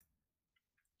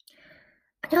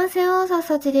안녕하세요、さっ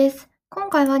さちです。今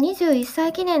回は21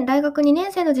歳記念大学2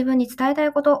年生の自分に伝えた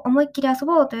いこと、思いっきり遊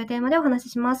ぼうというテーマでお話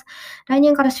しします。来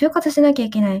年から就活しなきゃい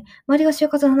けない。周りが就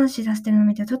活の話させてるのを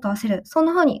見てちょっと焦る。そん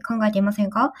な風に考えていません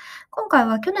か？今回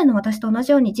は去年の私と同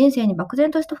じように人生に漠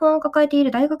然とした不安を抱えてい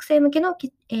る大学生向けの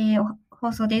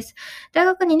放送です。大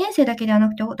学2年生だけではな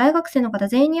くて、大学生の方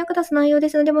全員に役立つ内容で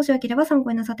すので、もしよければ参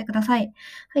考になさってください。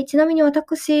はい、ちなみに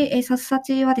私、さっさ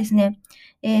ちはですね、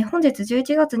本日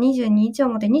11月22日を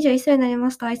もって21歳になりま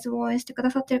した。いつも応援してく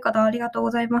ださっている方ありがとうご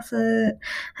ざいます。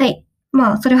はい。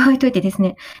それは置いといてです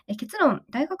ね。結論、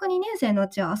大学2年生のう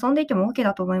ちは遊んでいても OK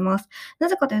だと思います。な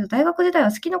ぜかというと、大学時代は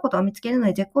好きなことを見つけるの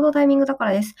に絶好のタイミングだか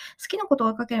らです。好きなことを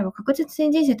追いかければ確実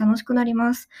に人生楽しくなり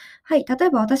ます。はい。例え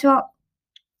ば私は、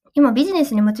今ビジネ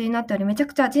スに夢中になっており、めちゃ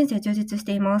くちゃ人生充実し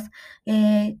ています。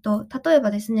例えば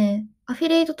ですね、アフィ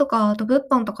リエイトとか、あと物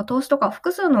販とか投資とか、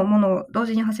複数のものを同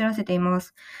時に走らせていま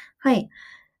す。はい。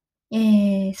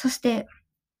そして、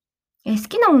好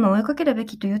きなものを追いかけるべ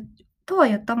きとは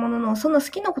言ったものの、そんな好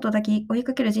きなことだけ追い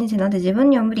かける人生なんて自分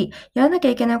には無理。やらなきゃ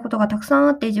いけないことがたくさん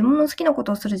あって、自分の好きなこ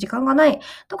とをする時間がない、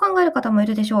と考える方もい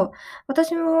るでしょう。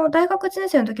私も大学1年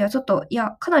生の時はちょっと、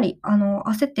かなり、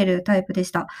焦ってるタイプで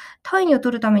した。単位を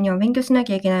取るためには勉強しな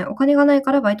きゃいけない。お金がない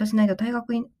からバイトしないと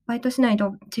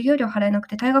授業料払えなく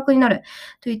て退学になる。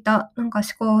といった、思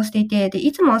考をしていて、で、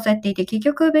いつも焦っていて、結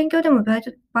局勉強でも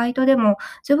バイトでも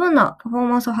十分なパフォー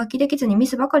マンスを発揮できずにミ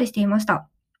スばかりしていました。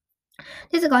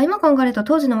ですが、今考えると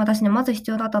当時の私にまず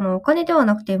必要だったのはお金では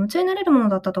なくて夢中になれるもの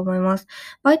だったと思います。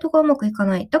バイトがうまくいか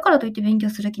ない。だからといって勉強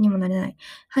する気にもなれない。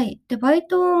はい。で、バイ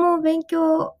トも勉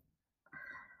強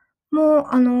も、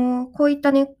こういっ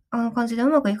たね、感じでう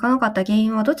まくいかなかった原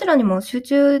因はどちらにも集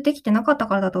中できてなかった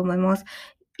からだと思います。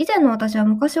以前の私は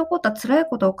昔起こった辛い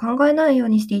ことを考えないよう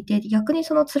にしていて、逆に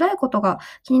その辛いことが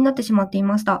気になってしまってい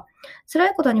ました。辛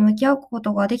いことに向き合うこ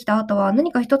とができた後は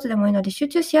何か一つでもいいので集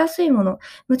中しやすいもの、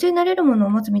夢中になれるものを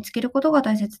まず見つけることが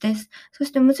大切です。そ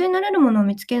して夢中になれるものを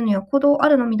見つけるには行動あ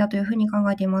るのみだというふうに考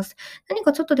えています。何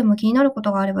かちょっとでも気になるこ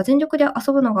とがあれば全力で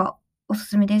遊ぶのがおす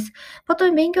すめです。たと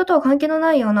え勉強とは関係の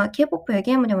ないような K-POP や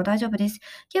ゲームでも大丈夫です。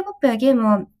K-POP やゲーム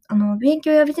は、勉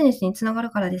強やビジネスにつながる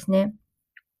からですね。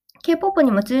K-POP に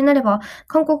夢中になれば、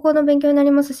韓国語の勉強になり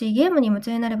ますし、ゲームに夢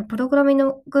中になれば、プログラミン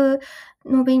グ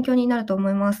の勉強になると思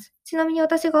います。ちなみに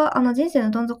私が、人生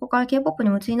のどん底から K-POP に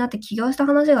夢中になって起業した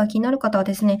話が気になる方は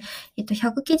ですね、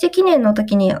100記事記念の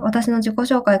時に私の自己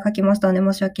紹介書きましたので、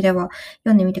もしよければ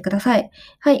読んでみてください。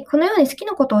はい。このように好き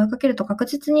なことを追いかけると確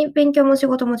実に勉強も仕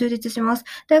事も充実します。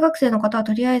大学生の方は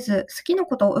とりあえず好きな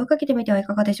ことを追いかけてみてはい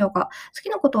かがでしょうか。好き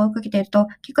なことを追いかけていると、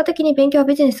結果的に勉強や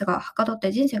ビジネスがはかどっ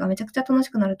て人生がめちゃくちゃ楽し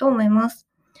くなると思います。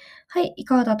はい、い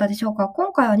かがだったでしょうか。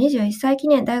今回は21歳記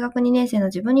念大学2年生の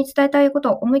自分に伝えたいこ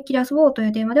とを思いっきり遊ぼうとい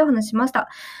うテーマでお話ししました。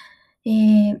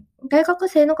え大学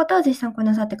生の方はぜひ参考に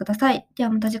なさってください。では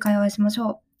また次回お会いしましょ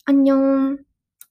う。アンニョン。